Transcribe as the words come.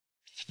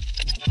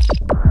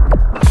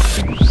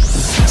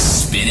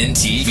Mk1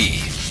 TV.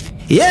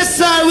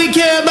 Yes, all we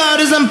care about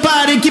is them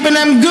party, keeping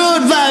them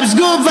good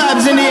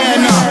vibes in the air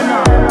now.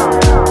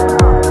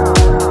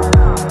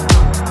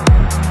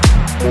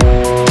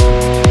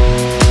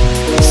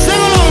 Sing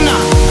along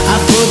now. I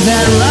put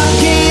that rock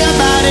in your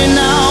body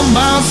now,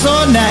 bounce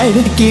all night.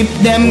 Keep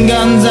them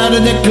guns out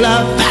of the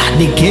club,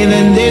 they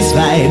killing this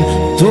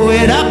vibe. Throw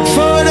it up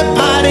for the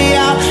party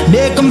out,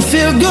 make them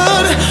feel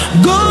good.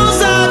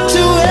 Goes out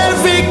to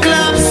every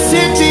club,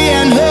 city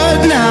and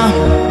hood now.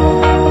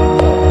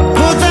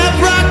 Put that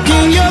rock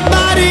in your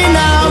body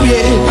now,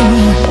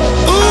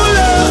 yeah. Ooh,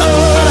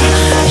 Lord,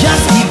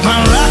 just keep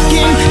on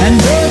rocking and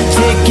don't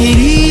take it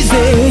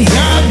easy.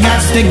 Y'all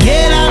got to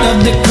get out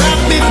of the club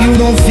if you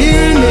don't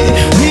feel me.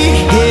 We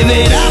give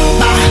it up,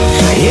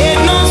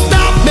 ain't no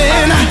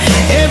stopping.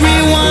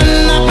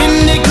 Everyone up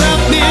in the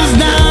club is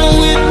down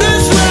with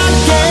this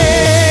rockin'.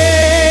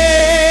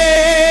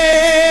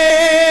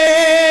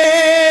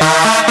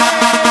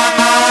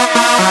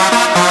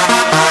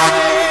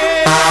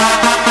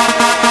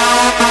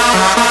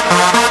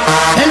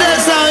 And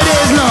that's how it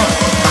is now.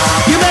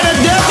 You better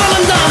dance on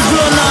the dance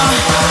floor now.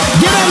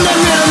 Get on the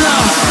rhythm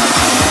now.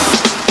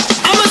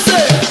 I'ma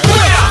say,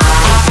 I'ma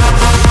say,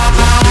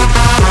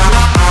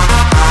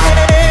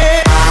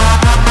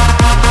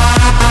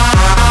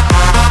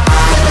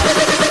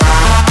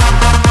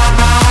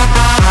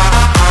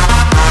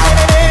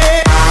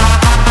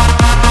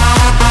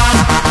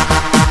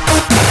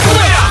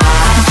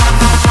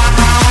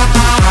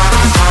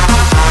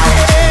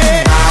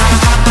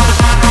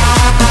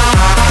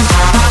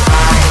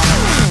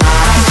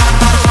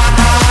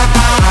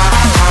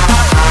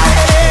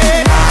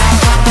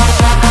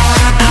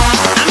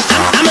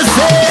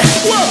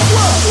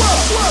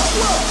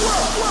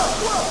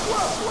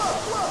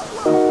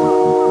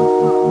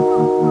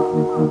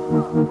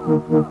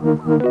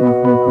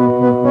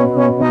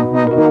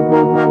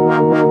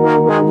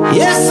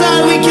 yes,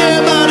 all we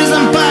care about is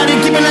them party,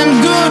 keeping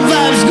them good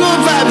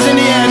vibes in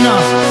the air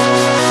now.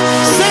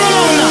 Sing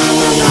along now.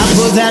 I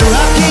put that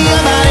rock in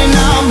your body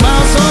now,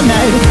 bounce all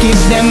night. Keep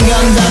them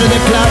guns out of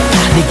the club,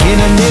 they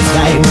killing this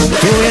vibe.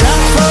 Throw it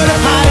up for the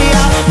party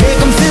out, make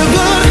them feel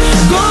good.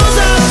 Goes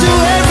out to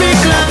every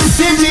club,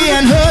 city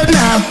and hood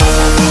now.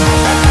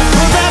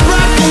 Put that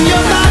rock in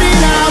your body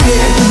now,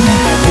 yeah.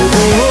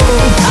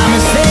 Oh, I'ma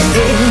say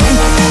it.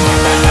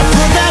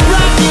 Put that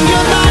rock in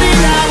your body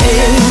now,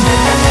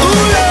 yeah.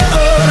 Ooh,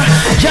 Lord,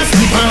 just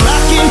keep on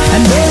rocking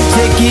and don't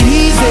take it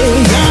easy.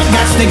 Y'all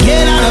got to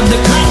get out of the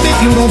club if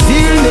you don't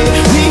feel me.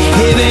 We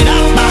give it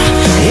up,